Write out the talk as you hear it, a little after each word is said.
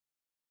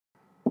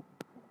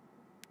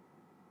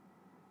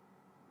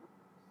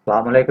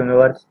अस्सलामुअलैकुम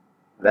viewers,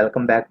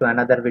 welcome back to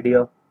another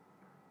video.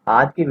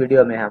 आज की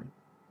वीडियो में हम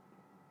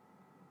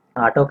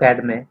ऑटो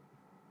कैड में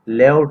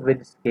लेआउट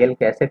विद स्केल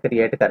कैसे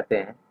क्रिएट करते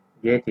हैं,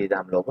 ये चीज़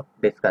हम लोग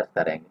डिस्कस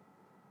करेंगे।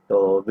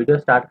 तो वीडियो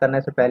स्टार्ट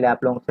करने से पहले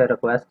आप लोगों से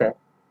रिक्वेस्ट है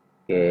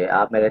कि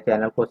आप मेरे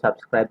चैनल को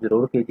सब्सक्राइब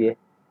ज़रूर कीजिए,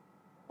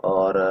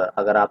 और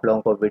अगर आप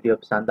लोगों को वीडियो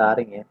पसंद आ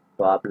रही हैं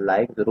तो आप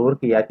लाइक ज़रूर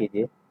किया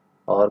कीजिए,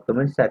 और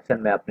कमेंट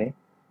सेक्शन में अपनी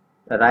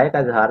राय का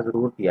इजहार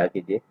ज़रूर किया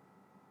कीजिए।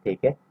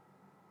 ठीक है,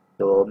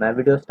 तो मैं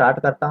वीडियो स्टार्ट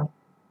करता हूँ।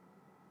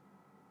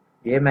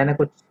 ये मैंने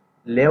कुछ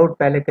लेआउट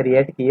पहले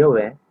क्रिएट किए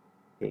हुए हैं।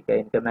 ठीक है,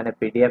 इनके मैंने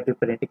पीडीएफ भी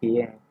प्रिंट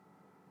किए हैं।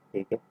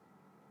 ठीक है,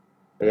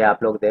 तो ये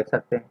आप लोग देख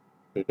सकते हैं।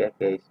 ठीक है,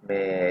 कि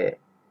इसमें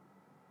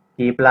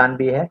की प्लान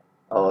भी है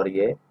और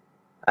ये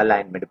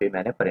अलाइनमेंट भी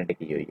मैंने प्रिंट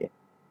की हुई है।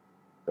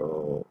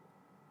 तो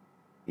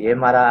ये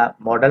हमारा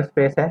मॉडल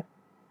स्पेस है।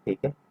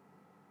 ठीक है,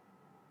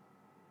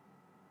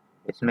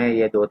 इसमें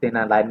ये दो तीन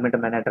अलाइनमेंट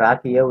मैंने ड्रा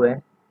किए हुए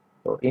हैं।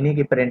 तो इन्हीं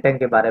की प्रिंटिंग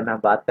के बारे में हम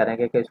बात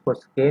करेंगे कि इसको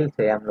स्केल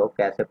से हम लोग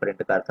कैसे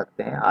प्रिंट कर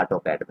सकते हैं ऑटो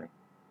कैड में।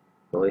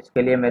 तो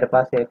इसके लिए मेरे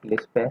पास एक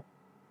लिस्ट है।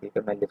 ठीक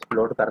है, मैं लिस्ट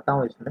लोड करता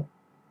हूँ इसमें।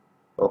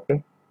 Okay,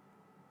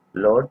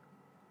 load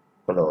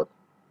close.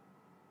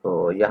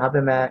 तो यहाँ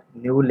पे मैं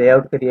न्यू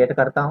लेआउट क्रिएट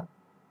करता हूँ।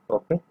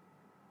 ओके,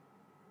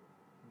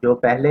 जो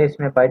पहले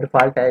इसमें बाय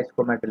डिफ़ॉल्ट है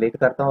इसको मैं डिलीट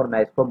करता हूँ और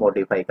मैं इसको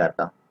मॉडिफाई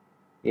करता हूँ।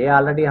 ये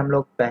ऑलरेडी हम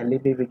लोग पहली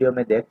भी वीडियो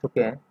में देख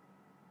चुके हैं,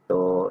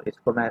 तो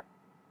इसको मैं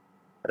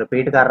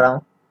रिपीट कर रहा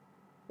हूँ।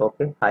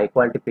 ओके, हाई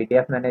क्वालिटी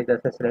पीडीएफ मैंने इधर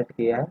से सेलेक्ट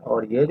किया है,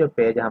 और ये जो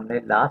पेज हमने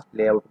लास्ट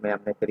लेआउट में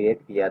हमने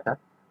क्रिएट किया था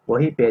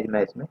वही पेज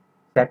मैं इसमें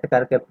सेट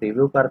करके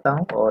प्रीव्यू करता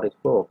हूँ और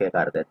इसको ओके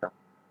कर देता हूँ।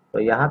 तो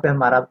यहाँ पे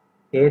हमारा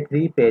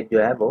A3 पेज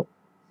जो है वो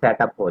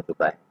सेटअप हो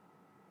चुका है।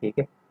 ठीक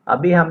है,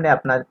 अभी हमने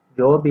अपना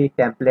जो भी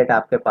टेम्पलेट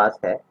आपके पास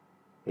है,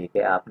 ठीक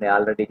है, आपने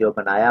ऑलरेडी जो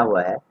बनाया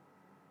हुआ है,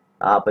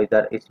 आप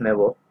इधर इसमें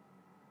वो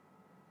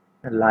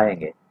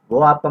लाएंगे। वो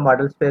आपका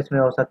मॉडल स्पेस में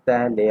हो सकता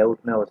है, लेआउट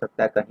में हो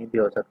सकता है, कहीं भी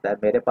हो सकता है।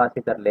 मेरे पास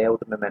इधर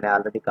लेआउट में मैंने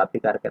ऑलरेडी कॉपी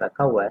करके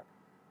रखा हुआ है।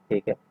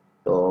 ठीक है,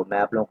 तो मैं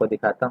आप लोगों को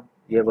दिखाता हूँ।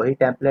 ये वही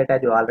टेम्पलेट है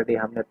जो ऑलरेडी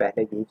हमने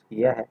पहले यूज़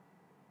किया है।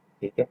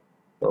 ठीक है,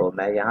 तो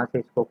मैं यहाँ से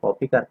इसको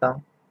कॉपी करता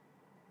हूँ।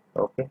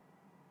 Okay,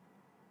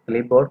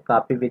 clipboard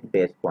copy with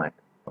base point.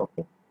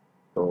 Okay,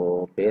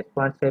 तो बेस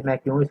पॉइंट से मैं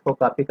क्यों इसको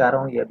कॉपी कर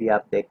रहा हूँ ये भी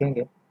आप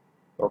देखेंगे।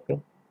 ओके,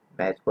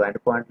 मैं इसको एंड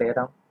पॉइंट ले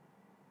रहा हूँ।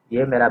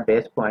 ये मेरा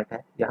बेस पॉइंट है,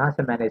 यहाँ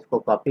से मैंने इसको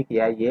कॉपी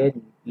किया है। ये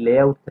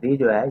लेआउट 3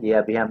 जो है ये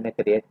अभी हमने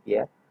क्रिएट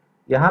किया है।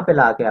 यहाँ पे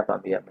लाके आप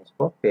अभी हम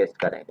इसको पेस्ट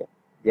करेंगे।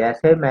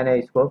 जैसे मैंने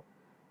इसको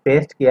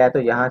पेस्ट किया है तो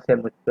यहाँ से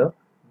मुझको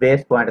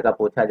बेस पॉइंट का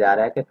पूछा जा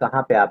रहा है कि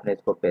कहाँ पे आपने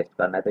इसको पेस्ट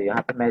करना है। तो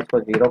यहाँ पे मैं इसको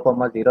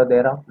 0,0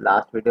 दे रहा हूँ।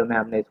 लास्ट वीडियो में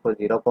हमने इसको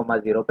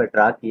 0,0 पे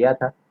ड्रा किया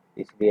था,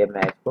 इसलिए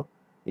मैं इसको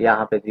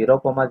यहाँ पे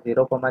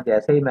 0,0,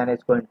 जैसे ही मैंने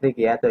इसको एंट्री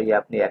किया है तो ये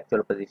अपनी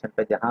एक्चुअल पोजीशन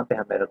पे जहाँ पे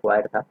हमें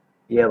रिक्वायर्ड था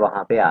ये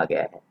वहाँ पे आ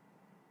गया है।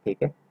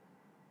 ठीक है,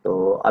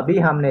 तो अभी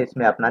हमने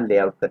इसमें अपना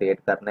लेआउट क्रिएट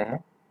करने हैं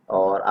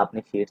और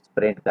अपनी शीट्स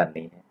प्रिंट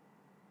करनी है।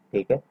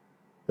 ठीक है,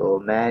 तो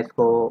मैं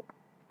इसको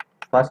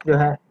फर्स्ट जो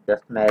है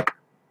जस्ट मैं एक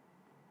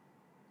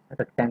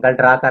रेक्टेंगल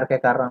ड्रा करके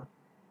कर रहा हूँ।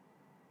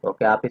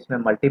 ओके, आप इसमें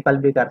मल्टीपल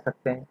भी कर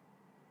सकते हैं।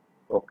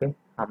 ओके,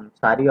 हम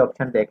सारी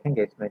ऑप्शन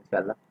देखेंगे इसमें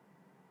इंशाल्लाह।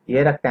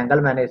 ये रेक्टेंगल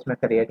मैंने इसमें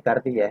क्रिएट कर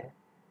दिया है।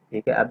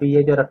 ठीक है, अभी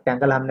ये जो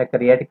रेक्टेंगल हमने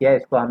क्रिएट किया है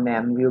इसको हमने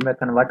एम व्यू में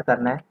कन्वर्ट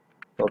करना है।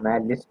 तो मैं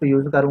लिस्ट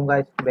यूज़ करूँगा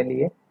इसके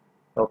लिए।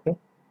 ओके,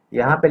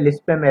 यहाँ पे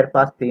लिस्ट पे मेरे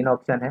पास तीन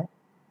ऑप्शन है।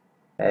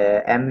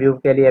 एम व्यू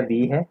के लिए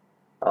वी है,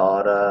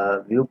 और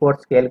व्यू पोर्ट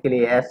स्केल के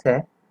लिए एस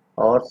है,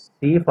 और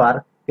सी फॉर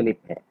क्लिप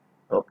है।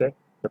 ओके,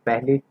 तो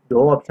पहली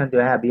दो ऑप्शन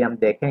जो है अभी हम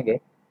देखेंगे।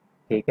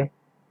 ठीक है,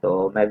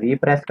 तो मैं वी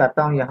प्रेस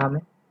करता हूँ यहाँ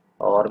में,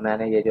 और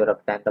मैंने ये जो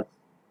रेक्टेंगल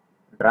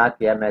ड्रा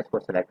किया मैं इसको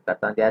सेलेक्ट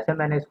करता हूँ। जैसे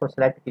मैंने इसको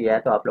सेलेक्ट किया है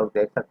तो आप लोग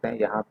देख सकते हैं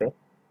यहाँ पे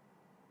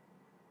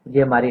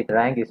ये हमारी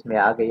ड्राइंग इसमें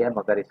आ गई है,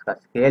 मगर इसका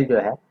स्केल जो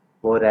है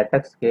वो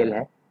रेटक स्केल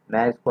है।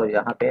 मैं इसको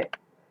यहाँ पे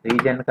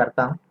रीजन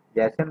करता हूँ।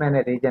 जैसे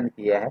मैंने रीजन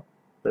किया है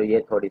तो ये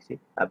थोड़ी सी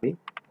अभी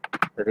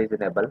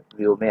रीजनेबल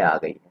व्यू में आ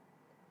गई है।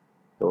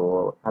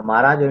 तो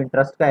हमारा जो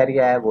इंटरेस्ट का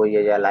एरिया है वो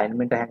ये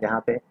अलाइनमेंट है,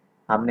 जहाँ पे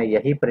हमने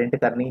यही प्रिंट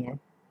करनी है।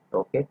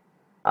 ओके,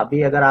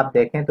 अभी अगर आप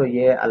देखें तो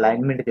ये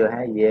अलाइनमेंट जो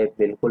है ये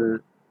बिल्कुल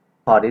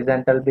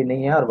हॉरिजेंटल भी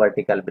नहीं है और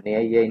वर्टिकल भी नहीं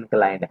है, ये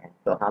इंक्लाइंड है।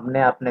 तो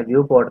हमने अपने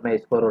व्यू पोर्ट में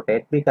इसको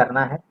रोटेट भी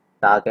करना है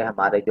ताकि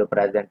हमारे जो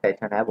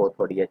प्रेजेंटेशन है वो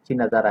थोड़ी अच्छी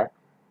नज़र आए।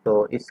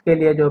 तो इसके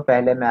लिए जो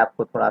पहले मैं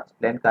आपको थोड़ा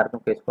एक्सप्लेन कर दूं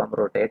कि इसको हम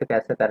रोटेट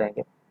कैसे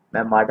करेंगे।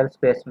 मैं मॉडल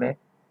स्पेस में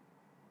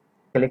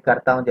क्लिक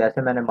करता हूं।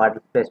 जैसे मैंने मॉडल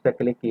स्पेस पे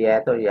क्लिक किया है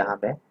तो यहाँ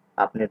मैं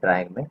अपनी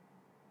ड्राइंग में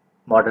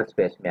मॉडल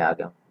स्पेस में आ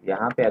गया हूँ।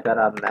 यहाँ पे अगर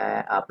अब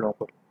मैं आप लोगों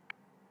को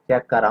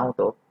चेक कराऊं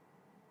तो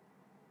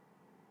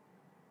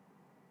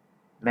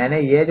मैंने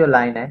ये जो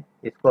लाइन है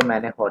इसको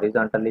मैंने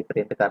हॉरिजॉन्टली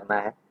प्रिंट करना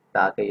है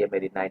ताकि ये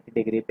मेरी 90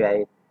 डिग्री पे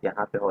आए,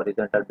 यहाँ पे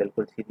हॉरिजॉन्टल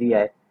बिल्कुल सीधी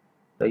आए।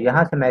 तो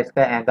यहाँ से मैं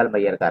इसका एंगल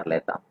मेजर कर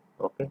लेता हूँ।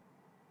 ओके,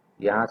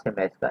 यहाँ से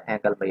मैं इसका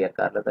एंगल मेजर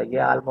कर लेता हूँ। ये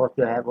ऑलमोस्ट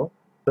जो है वो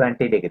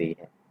 20 डिग्री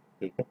है।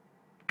 ठीक है,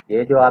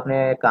 ये जो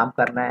आपने काम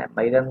करना है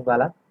मेजरिंग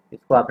वाला,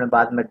 इसको आपने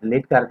बाद में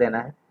डिलीट कर देना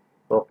है।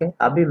 ओके,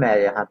 अभी मैं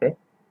यहाँ पे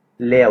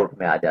लेआउट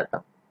में आ जाता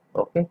हूँ।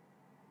 ओके,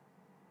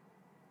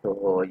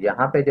 तो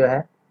यहाँ पे जो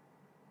है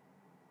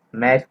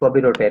मैं इसको अभी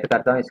रोटेट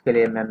करता हूँ। इसके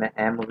लिए मैं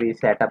एम वी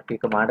सेटअप की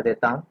कमांड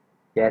देता हूँ।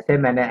 जैसे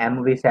मैंने एम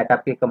वी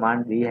सेटअप की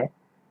कमांड दी है,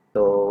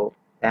 तो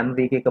एम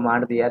वी की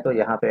कमांड दिया है, तो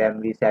यहाँ पे एम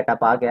वी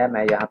सेटअप आ गया है।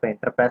 मैं यहाँ पे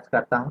इंटर प्रेस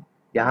करता हूँ।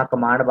 यहाँ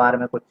कमांड बार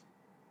में कुछ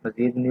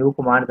मजीद न्यू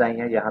कमांड आई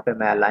हैं, यहाँ पे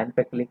मैं अलाइन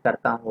पे क्लिक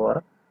करता हूँ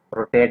और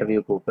रोटेट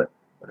व्यू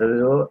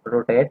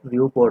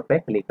पोर्ट पे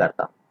क्लिक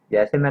करता हूँ।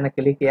 जैसे मैंने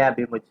क्लिक किया,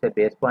 अभी मुझसे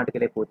बेस पॉइंट के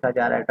लिए पूछा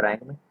जा रहा है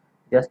ड्राइंग में।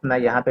 जस्ट मैं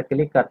यहाँ पे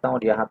क्लिक करता हूँ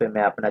और यहाँ पे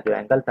मैं अपना जो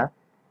एंगल था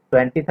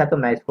 20 था, तो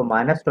मैं इसको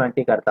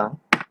 -20 करता हूँ।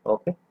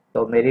 ओके,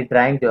 तो मेरी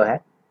ड्राइंग जो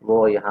है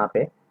वो यहाँ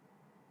पे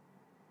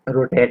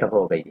रोटेट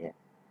हो गई है।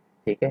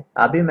 ठीक है,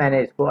 अभी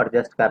मैंने इसको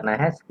एडजस्ट करना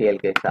है स्केल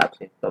के हिसाब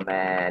से। तो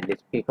मैं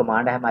लिस्प की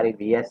कमांड है हमारी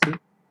VSC,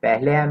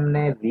 पहले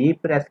हमने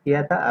V प्रेस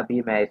किया था,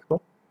 अभी मैं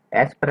इसको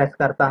S प्रेस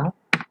करता हूँ।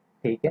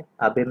 ठीक है,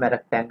 अभी मैं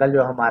रेक्टेंगल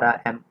जो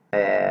हमारा एम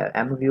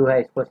व्यू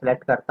है इसको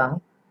सिलेक्ट करता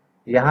हूँ।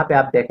 यहाँ पे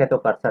आप देखें तो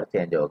कर्सर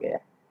चेंज हो गया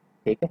है।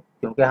 ठीक है,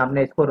 क्योंकि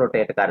हमने इसको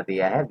रोटेट कर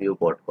दिया है व्यू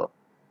पोर्ट को।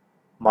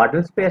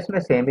 मॉडल स्पेस में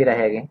सेम ही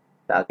रहेंगे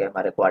ताकि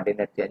हमारे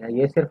कोऑर्डिनेट चेंज है।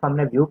 ये सिर्फ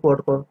हमने व्यू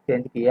पोर्ट को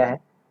चेंज किया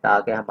है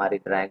ताकि हमारी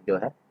ड्राइंग जो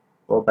है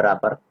वो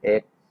बराबर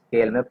एक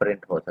स्केल में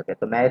प्रिंट हो सके।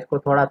 तो मैं इसको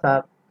थोड़ा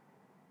सा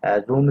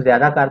जूम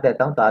ज़्यादा कर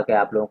देता हूँ ताकि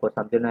आप लोगों को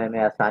समझने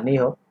में आसानी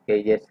हो कि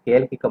ये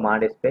स्केल की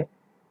कमांड इस पर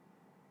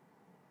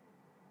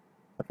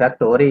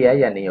इफेक्ट हो रही है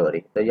या नहीं हो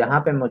रही। तो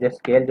यहाँ पे मुझे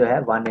स्केल जो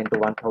है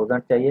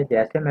 1:1000 चाहिए।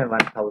 जैसे मैं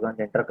 1000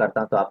 एंटर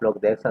करता हूँ तो आप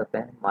लोग देख सकते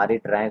हैं हमारी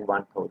ड्राइंग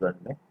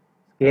 1000 में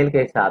स्केल के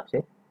हिसाब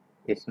से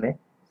इसमें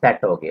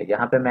सेट हो गया।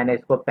 यहाँ पे मैंने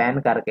इसको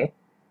पैन करके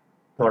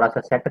थोड़ा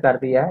सा सेट कर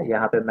दिया है।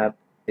 यहाँ पे मैं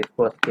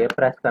इसको एस्केप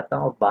प्रेस करता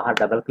हूँ और बाहर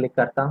डबल क्लिक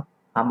करता हूँ।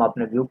 हम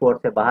अपने व्यू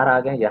पोर्ट से बाहर आ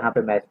गए। यहाँ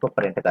पे मैं इसको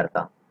प्रिंट करता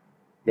हूँ।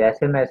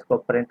 जैसे मैं इसको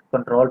प्रिंट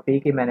कंट्रोल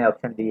P की मैंने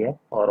ऑप्शन दी है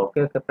और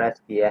ओके पे प्रेस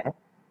किया है,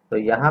 तो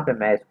यहाँ पे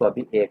मैं इसको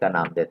अभी A का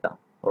नाम देता हूँ।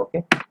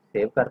 ओके,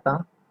 सेव करता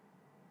हूँ।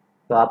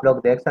 तो आप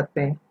लोग देख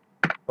सकते हैं।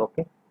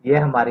 ओके, ये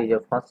हमारी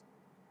जो फर्स्ट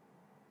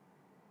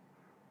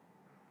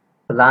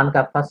प्लान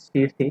का फर्स्ट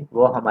शीट थी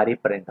वो हमारी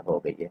प्रिंट हो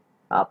गई है।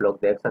 आप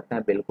लोग देख सकते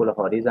हैं बिल्कुल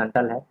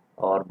हॉरिजॉन्टल है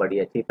और बड़ी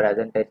अच्छी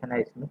प्रेजेंटेशन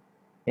है इसमें।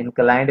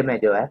 इंक्लाइंड में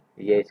जो है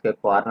ये इसके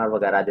कॉर्नर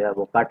वगैरह जो है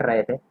वो कट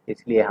रहे थे,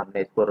 इसलिए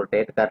हमने इसको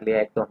रोटेट कर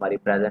लिया। एक तो हमारी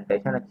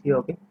प्रेजेंटेशन अच्छी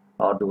होगी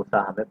और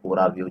दूसरा हमें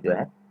पूरा व्यू जो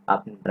है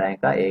अपनी ड्राइंग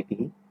का एक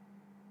ही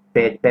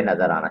पेज पे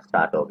नज़र आना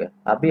स्टार्ट हो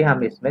गया। अभी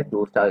हम इसमें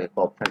दूसरा एक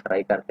ऑप्शन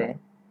ट्राई करते हैं।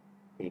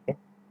 ठीक है,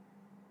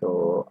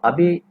 तो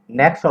अभी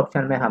नेक्स्ट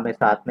ऑप्शन में हमें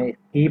साथ में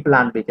की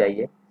प्लान भी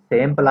चाहिए।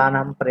 सेम प्लान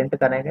हम प्रिंट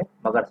करेंगे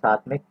मगर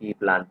साथ में की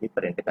प्लान भी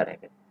प्रिंट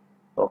करेंगे।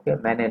 ओके,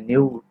 मैंने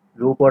न्यू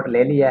व्यू पोर्ट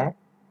ले लिया है।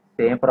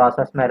 सेम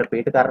प्रोसेस मैं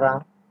रिपीट कर रहा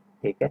हूँ।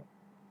 ठीक है,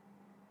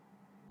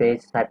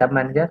 page setup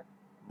manager,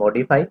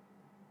 modify.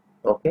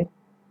 Okay,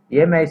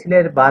 ये मैं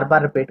इसलिए बार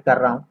बार रिपीट कर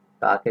रहा हूँ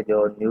ताकि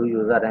जो न्यू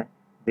यूज़र हैं,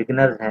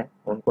 बिगनर्स हैं,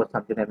 उनको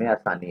समझने में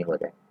आसानी हो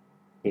जाए।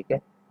 ठीक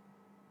है,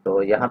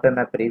 तो यहाँ पे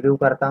मैं प्रीव्यू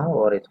करता हूँ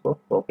और इसको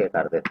ओके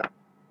कर देता हूँ।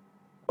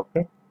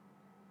 Okay,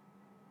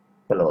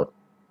 close.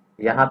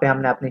 यहाँ पे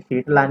हमने अपनी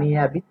शीट लानी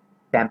है अभी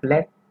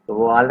टेम्पलेट, तो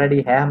वो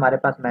ऑलरेडी है हमारे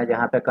पास। मैं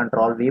यहाँ पे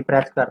कंट्रोल V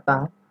प्रेस करता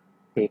हूँ।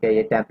 ठीक है,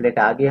 ये टेम्पलेट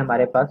आ गई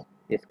हमारे पास।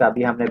 इसका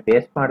भी हमने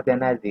बेस पॉइंट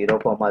देना है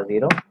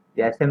 0,0।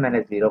 जैसे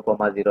मैंने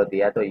 0,0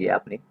 दिया तो ये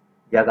अपनी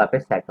जगह पे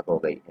सेट हो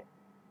गई है।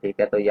 ठीक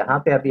है, तो यहाँ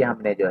पे अभी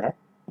हमने जो है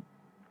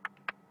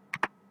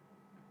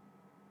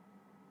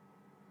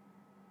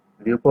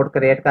व्यू पोर्ट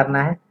क्रिएट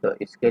करना है। तो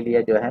इसके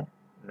लिए जो है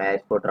मैं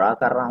इसको ड्रा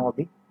कर रहा हूँ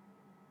अभी।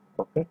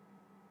 ओके,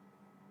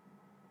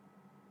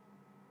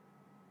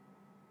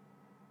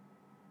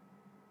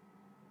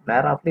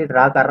 मैं रफली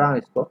ड्रा कर रहा हूँ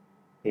इसको।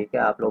 ठीक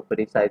है, आप लोग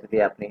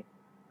प्रीसाइजली अपनी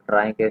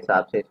ड्राइंग के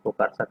हिसाब से इसको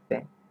कर सकते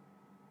हैं।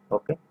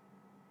 ओके,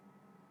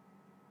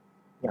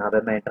 यहाँ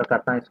पे मैं एंटर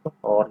करता हूँ इसको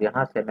और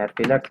यहाँ से मैं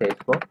फिलर से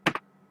इसको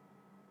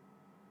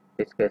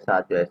इसके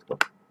साथ जो है इसको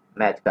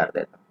मैच कर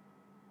देता हूँ।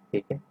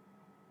 ठीक है,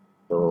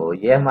 तो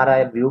ये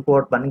हमारा व्यू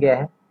पोर्ट बन गया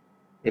है।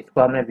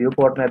 इसको हमने व्यू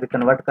पोर्ट में अभी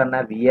कन्वर्ट करना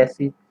है।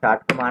 VSC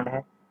चार्ट कमांड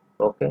है।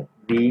 Okay,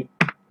 V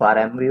for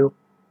M view.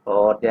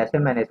 और जैसे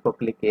मैंने इसको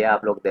क्लिक किया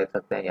आप लोग देख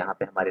सकते हैं यहाँ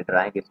पे हमारी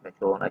ड्राइंग इसमें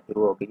शो होना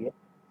शुरू हो गई है।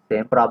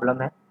 सेम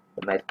प्रॉब्लम है,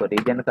 तो मैं इसको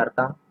रीजन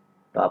करता हूँ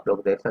तो आप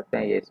लोग देख सकते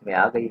हैं ये इसमें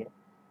आ गई है।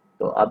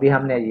 तो अभी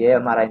हमने ये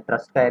हमारा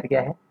इंटरेस्ट का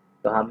एरिया है,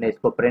 तो हमने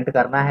इसको प्रिंट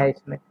करना है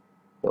इसमें।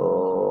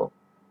 तो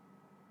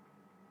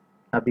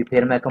अभी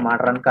फिर मैं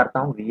कमांड रन करता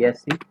हूँ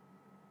VSC।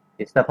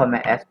 इस दफ़ा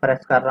मैं S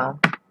प्रेस कर रहा हूँ।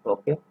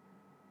 ओके,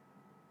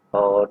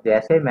 और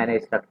जैसे मैंने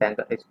इस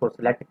रेक्टेंगल इसको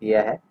सिलेक्ट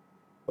किया है,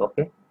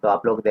 ओके, तो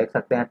आप लोग देख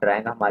सकते हैं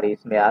ड्राइंग हमारी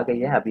इसमें आ गई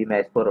है। अभी मैं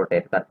इसको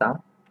रोटेट करता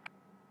हूँ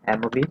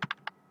एम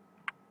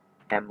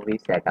वी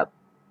सेटअप।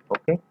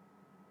 ओके,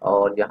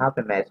 और यहाँ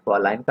पे मैं इसको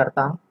अलाइन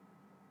करता हूँ,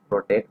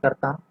 रोटेट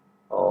करता हूँ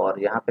और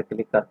यहाँ पे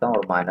क्लिक करता हूँ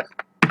और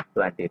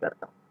 -20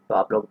 करता हूँ। तो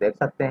आप लोग देख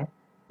सकते हैं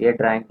ये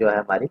ड्राइंग जो है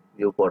हमारी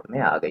व्यू पोर्ट में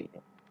आ गई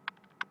है।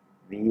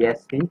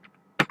 VSC,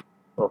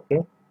 ओके,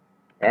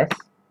 S,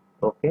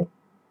 ओके,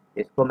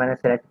 इसको मैंने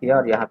सेलेक्ट किया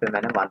और यहाँ पे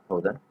मैंने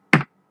 1000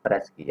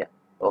 प्रेस किया।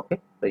 ओके,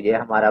 तो ये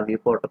हमारा व्यू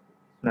पोर्ट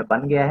इसमें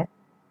बन गया है।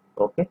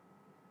 ओके,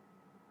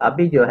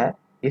 अभी जो है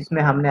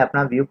इसमें हमने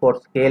अपना व्यू पोर्ट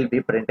स्केल भी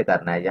प्रिंट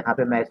करना है। यहाँ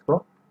पे मैं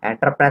इसको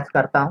एंटर प्रेस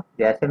करता हूँ।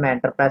 जैसे मैं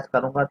एंटर प्रेस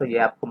करूंगा तो ये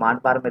आप कमांड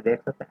बार में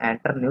देख सकते हैं,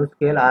 एंटर न्यू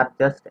स्केल और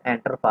जस्ट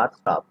एंटर फॉर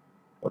स्टॉप।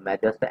 तो मैं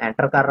जस्ट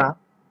एंटर कर रहा हूँ।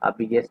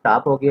 अभी ये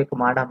स्टॉप हो गई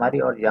कमांड हमारी,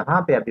 और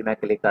यहाँ पे अभी मैं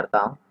क्लिक करता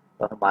हूँ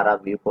तो हमारा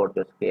व्यू पोर्ट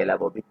जो स्केल है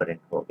वो भी प्रिंट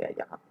हो गया।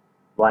 यहाँ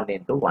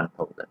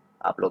 1:1000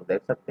 आप लोग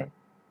देख सकते हैं।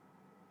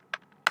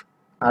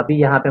 अभी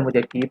यहाँ पे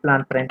मुझे की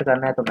प्लान प्रिंट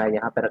करना है, तो मैं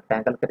यहाँ पे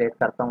रेक्टेंगल क्रिएट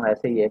करता हूँ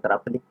ऐसे ही एक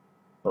रफली।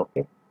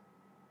 ओके,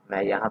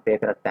 मैं यहाँ पे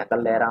एक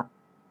रेक्टेंगल ले रहा हूँ।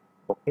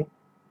 ओके,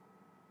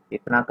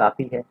 इतना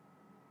काफ़ी है।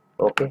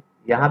 ओके,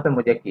 यहाँ पे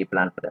मुझे की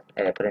प्लान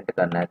प्रिंट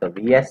करना है, तो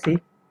VSC,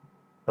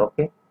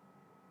 okay,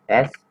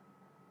 S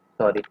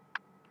sorry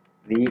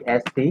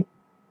VSC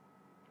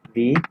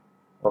V,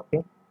 okay,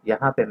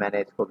 यहाँ पे मैंने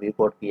इसको व्यू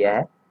कोड किया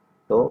है,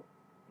 तो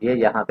ये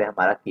यहाँ पे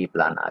हमारा की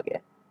प्लान आ गया।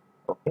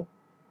 ओके,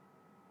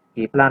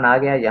 की प्लान आ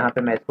गया। यहाँ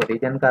पे मैं इसको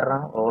रीजन कर रहा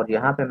हूँ, और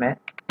यहाँ पे मैं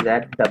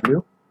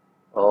ZW,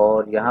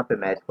 और यहाँ पे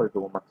मैं इसको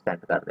जूम एक्सटेंड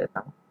कर देता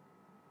हूँ।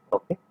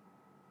 ओके,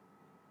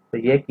 तो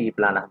ये की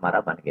प्लान हमारा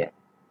बन गया है।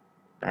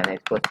 मैंने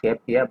इसको स्केप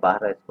किया,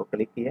 बाहर इसको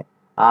क्लिक किया।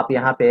 आप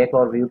यहाँ पे एक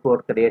और व्यू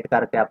कोड क्रिएट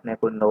करके अपने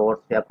कोई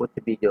नोट्स या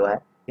कुछ भी जो है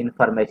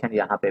इंफॉर्मेशन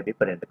यहाँ पे भी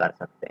प्रिंट कर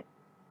सकते हैं।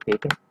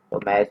 ठीक है, तो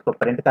मैं इसको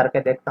प्रिंट करके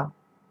देखता हूँ।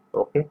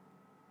 ओके,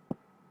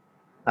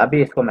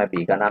 अभी इसको मैं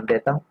बी का नाम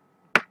देता हूँ,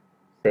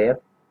 सेव।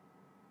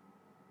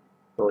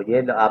 तो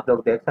ये आप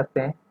लोग देख सकते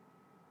हैं,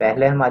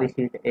 पहले हमारी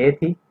शीट ए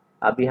थी,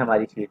 अभी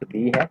हमारी शीट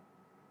बी है।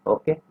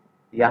 ओके,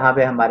 यहाँ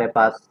पे हमारे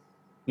पास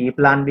की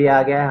प्लान भी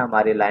आ गया है,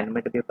 हमारी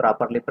अलाइनमेंट भी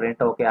प्रॉपरली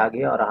प्रिंट होके आ गई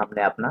है, और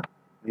हमने अपना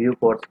व्यू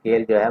कोड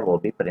स्केल जो है वो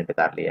भी प्रिंट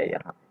कर लिया है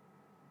यहाँ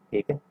पे।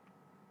 ठीक है,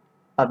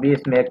 अभी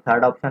इसमें एक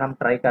थर्ड ऑप्शन हम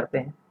ट्राई करते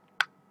हैं।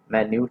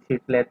 मैं न्यू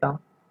शीट लेता हूँ।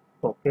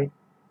 ओके,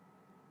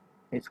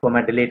 इसको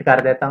मैं डिलीट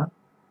कर देता हूँ।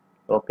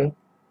 ओके,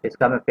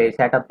 इसका मैं पेज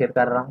सेटअप फिर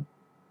कर रहा हूँ।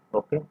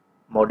 ओके,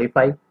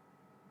 मॉडिफाई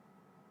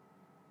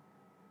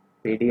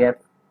PDF,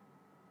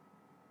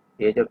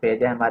 ये जो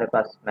पेज है हमारे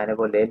पास मैंने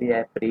वो ले लिया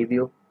है,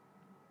 प्रीव्यू,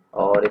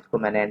 और इसको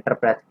मैंने एंटर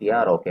प्रेस किया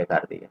और ओके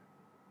कर दिया,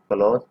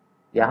 क्लोज।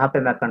 यहाँ पे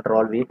मैं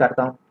कंट्रोल V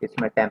करता हूँ,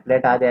 इसमें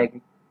टेम्पलेट आ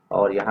जाएगी,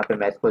 और यहाँ पे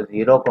मैं इसको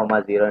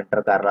 0,0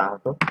 एंटर कर रहा हूँ,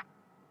 तो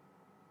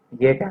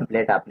ये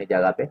टेम्पलेट अपनी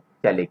जगह पे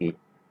चली गई।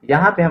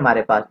 यहाँ पे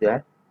हमारे पास जो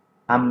है,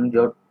 हम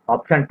जो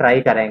ऑप्शन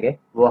ट्राई करेंगे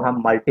वो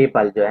हम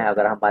मल्टीपल जो है,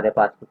 अगर हमारे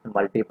पास कुछ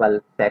मल्टीपल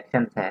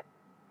सेक्शंस हैं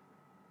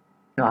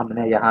तो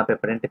हमने यहाँ पे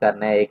प्रिंट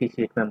करना है, एक ही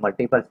शीट में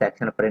मल्टीपल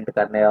सेक्शन प्रिंट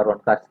करने हैं और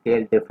उनका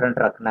स्केल डिफरेंट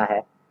रखना है,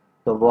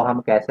 तो वो हम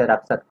कैसे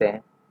रख सकते हैं।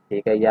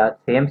 ठीक है, या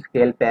सेम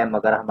स्केल पे है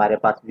मगर हमारे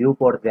पास व्यू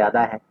कोड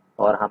ज़्यादा है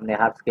और हमने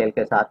हर स्केल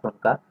के साथ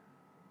उनका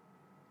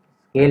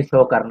स्केल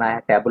शो करना है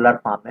टेबुलर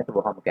फॉर्म में, तो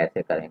वो हम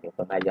कैसे करेंगे।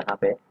 तो मैं यहाँ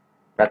पे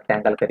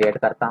रेक्टेंगल क्रिएट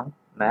करता हूँ,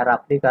 मैं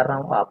रफली कर रहा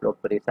हूँ, आप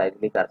लोग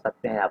प्रिसाइजली कर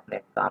सकते हैं अपने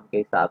काम के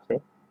हिसाब से।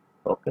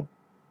 ओके,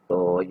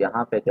 तो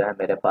यहाँ पे जो है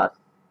मेरे पास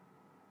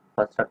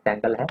फर्स्ट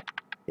रेक्टेंगल है,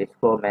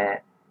 इसको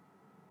मैं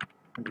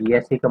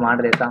VSC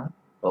कमांड देता हूँ।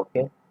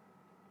 ओके,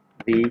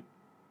 V,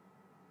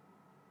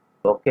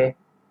 ओके,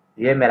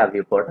 ये मेरा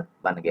व्यू पोर्ट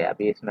बन गया।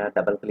 अभी इसमें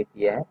डबल क्लिक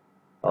किया है,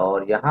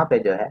 और यहाँ पे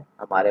जो है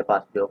हमारे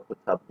पास जो कुछ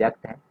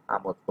सब्जेक्ट हैं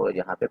हम उसको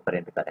यहाँ पे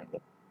प्रिंट करेंगे।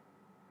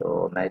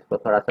 तो मैं इसको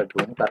थोड़ा सा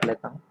जूम कर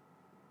लेता हूँ।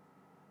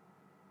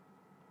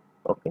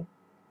 ओके,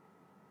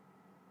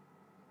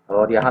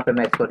 और यहाँ पे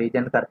मैं इसको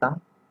रीजन करता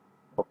हूँ।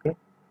 ओके,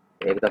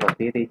 एक दफ़ा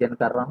फिर रीजन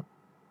कर रहा हूँ,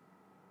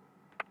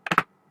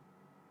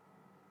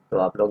 तो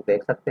आप लोग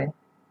देख सकते हैं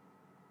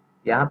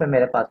यहाँ पे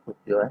मेरे पास कुछ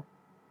जो है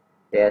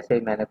ऐसे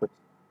ही मैंने कुछ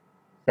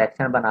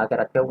सेक्शन बना के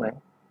रखे हुए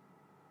हैं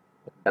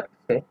डक्ट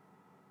से,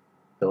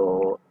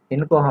 तो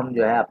इनको हम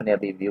जो है अपने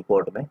अभी व्यू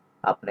पोर्ट में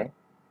अपने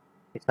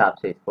हिसाब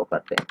से इसको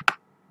करते हैं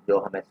जो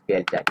हमें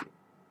स्केल चाहिए।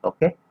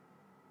 ओके,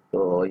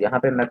 तो यहाँ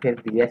पे मैं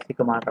फिर VSC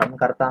कमांड रन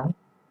करता हूँ,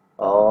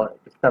 और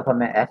इस दफ़ा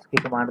मैं S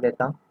की कमांड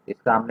देता हूँ।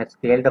 इसका हमने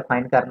स्केल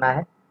डिफाइन करना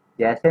है।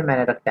 जैसे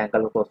मैंने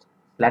रेक्टेंगल को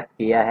सिलेक्ट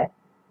किया है,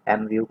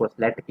 M व्यू को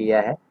सिलेक्ट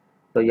किया है,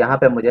 तो यहाँ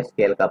पे मुझे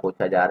स्केल का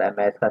पूछा जा रहा है।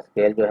 मैं इसका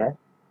स्केल जो है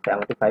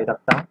 75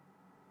 रखता हूँ।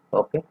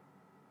 ओके,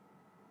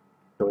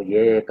 तो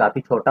ये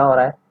काफ़ी छोटा हो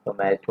रहा है, तो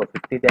मैं इसको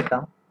 50 देता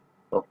हूँ।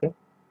 ओके,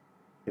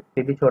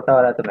 50 भी छोटा हो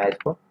रहा है, तो मैं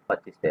इसको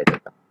 25 दे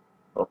देता हूँ।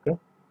 ओके,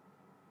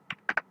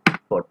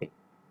 40,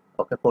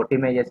 ओके, 40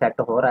 में ये सेट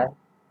हो रहा है।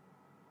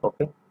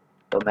 ओके,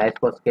 तो मैं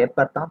इसको स्केप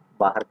करता हूँ,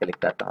 बाहर क्लिक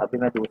करता हूँ। अभी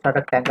मैं दूसरा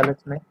रेक्टेंगल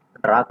इसमें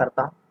ड्रा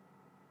करता हूँ।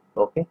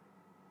 ओके,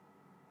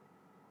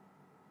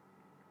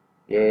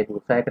 ये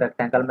दूसरा एक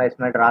रेक्टेंगल मैं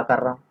इसमें ड्रा कर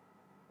रहा हूँ।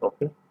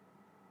 ओके,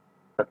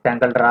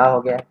 रेक्टेंगल ड्रा हो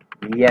गया।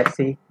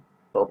 VSC,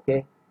 okay,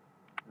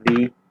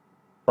 V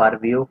for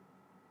view.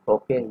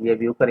 Okay, ये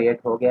व्यू क्रिएट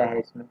हो गया है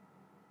इसमें।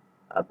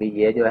 अभी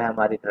ये जो है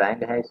हमारी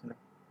ड्राइंग है इसमें।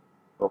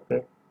 ओके,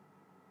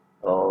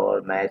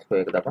 और मैं इसको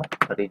एक दफ़ा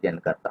रीजन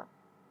करता हूँ।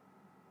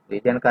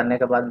 रीजन करने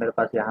के बाद मेरे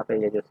पास यहाँ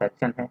पे ये जो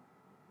सेक्शन है,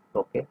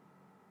 ओके,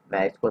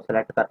 मैं इसको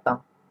सेलेक्ट करता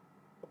हूँ।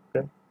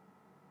 Okay,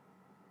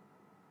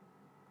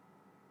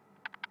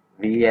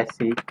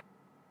 VSC,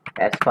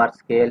 S for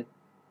scale.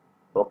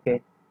 Okay,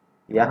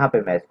 यहाँ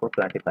पे मैं इसको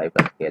 25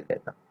 का स्केल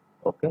देता हूँ।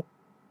 ओके,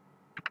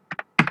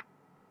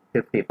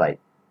 55,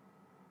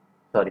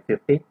 सॉरी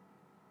 50,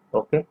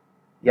 ओके,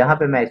 यहाँ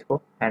पे मैं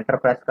इसको एंटर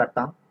प्रेस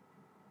करता हूँ।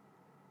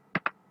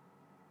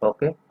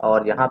 ओके,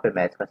 और यहाँ पे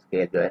मैं इसका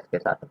स्केल जो है इसके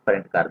साथ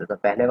प्रिंट कर देता हूँ।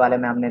 पहले वाले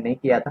में हमने नहीं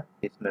किया था,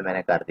 इसमें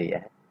मैंने कर दिया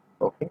है।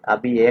 ओके,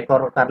 अभी एक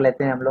और कर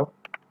लेते हैं हम लोग,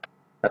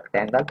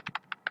 रेक्टेंगल,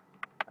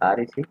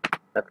 REC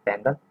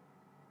रेक्टेंगल।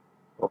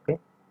 ओके,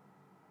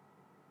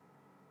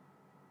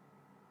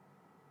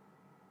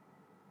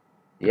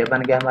 ये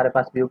बन गया हमारे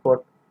पास व्यू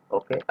पोर्ट।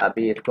 ओके,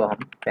 अभी इसको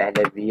हम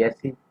पहले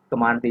VSC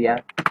कमांड दिया,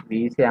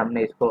 V से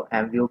हमने इसको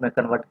M व्यू में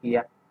कन्वर्ट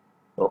किया।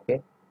 ओके,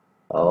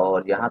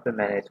 और यहाँ पे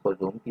मैंने इसको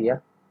जूम किया,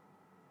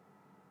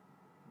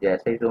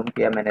 जैसे ही जूम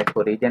किया मैंने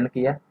इसको रीजन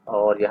किया,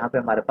 और यहाँ पे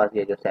हमारे पास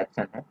ये जो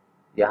सेक्शन है,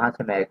 यहाँ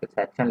से मैं एक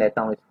सेक्शन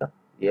लेता हूँ इसका,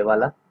 ये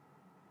वाला।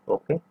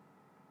 ओके,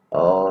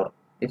 और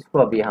इसको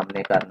अभी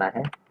हमने करना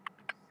है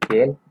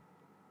स्केल,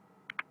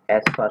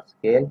 एस फॉर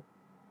स्केल।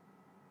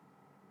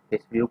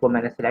 इस व्यू को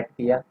मैंने सिलेक्ट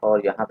किया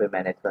और यहाँ पे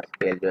मैंने इसका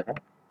स्केल जो है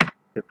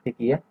 50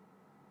 किया।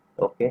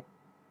 ओके,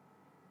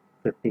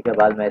 50 के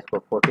बाद मैं इसको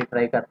 40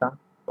 ट्राई करता हूँ।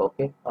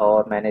 ओके,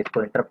 और मैंने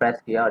इसको इंटर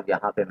प्रेस किया और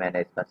यहाँ पे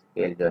मैंने इसका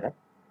स्केल जो है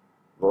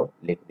वो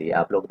लिख दिया।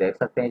 आप लोग देख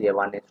सकते हैं ये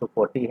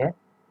 1:40 है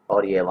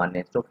और ये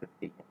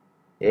 1:50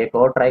 है। एक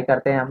और ट्राई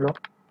करते हैं हम लोग,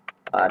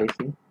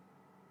 REC।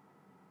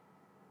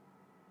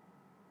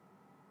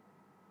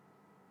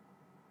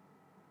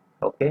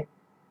 Okay,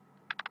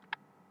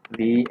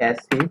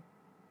 VSC,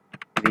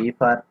 V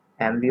for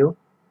M view.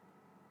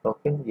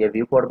 Okay, ये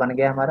व्यू कोड बन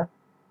गया हमारा,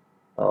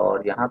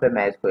 और यहाँ पे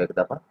मैं इसको एक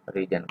दफ़ा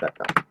रीजन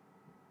करता हूँ।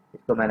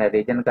 इसको मैंने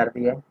रीजन कर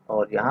दिया है,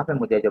 और यहाँ पे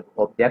मुझे जो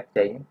ऑब्जेक्ट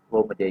चाहिए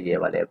वो मुझे ये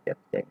वाले ऑब्जेक्ट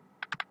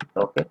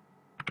चाहिए। Okay,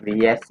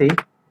 VSC,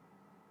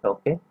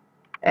 okay,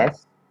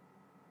 S,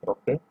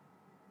 okay,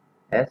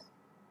 S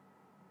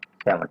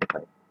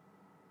 75।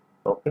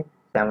 Okay,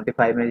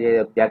 75 में ये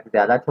ऑब्जेक्ट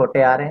ज़्यादा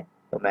छोटे आ रहे हैं,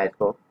 तो मैं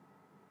इसको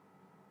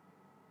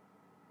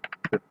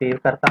 50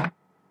 करता हूँ।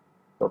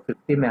 तो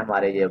 50 में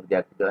हमारे ये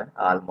ऑब्जेक्ट जो है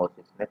ऑलमोस्ट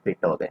इसमें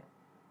फिट हो गए।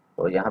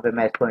 तो यहाँ पे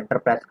मैं इसको इंटर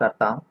प्रेस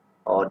करता हूँ,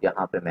 और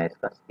यहाँ पे मैं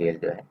इसका स्केल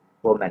जो है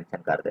वो मेंशन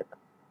कर देता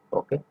हूँ।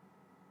 ओके,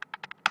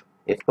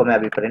 इसको मैं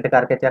अभी प्रिंट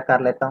करके चेक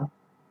कर लेता हूँ।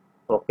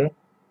 ओके,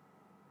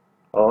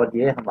 और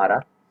ये हमारा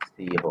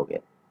C हो गया।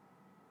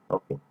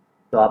 ओके,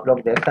 तो आप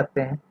लोग देख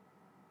सकते हैं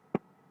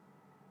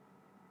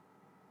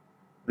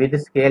विद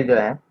स्केल जो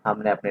है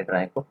हमने अपनी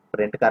ड्राइंग को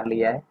प्रिंट कर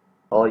लिया है,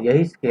 और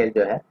यही स्केल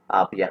जो है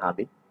आप यहाँ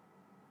भी,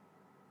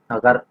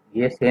 अगर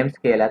ये सेम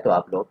स्केल है तो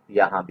आप लोग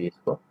यहाँ भी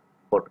इसको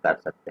पुट कर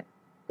सकते हैं।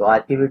 तो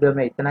आज की वीडियो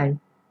में इतना ही।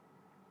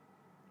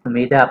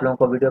 उम्मीद है आप लोगों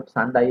को वीडियो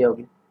पसंद आई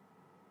होगी।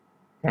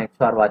 Thanks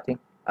for watching.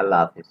 अल्लाह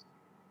हाफिज़।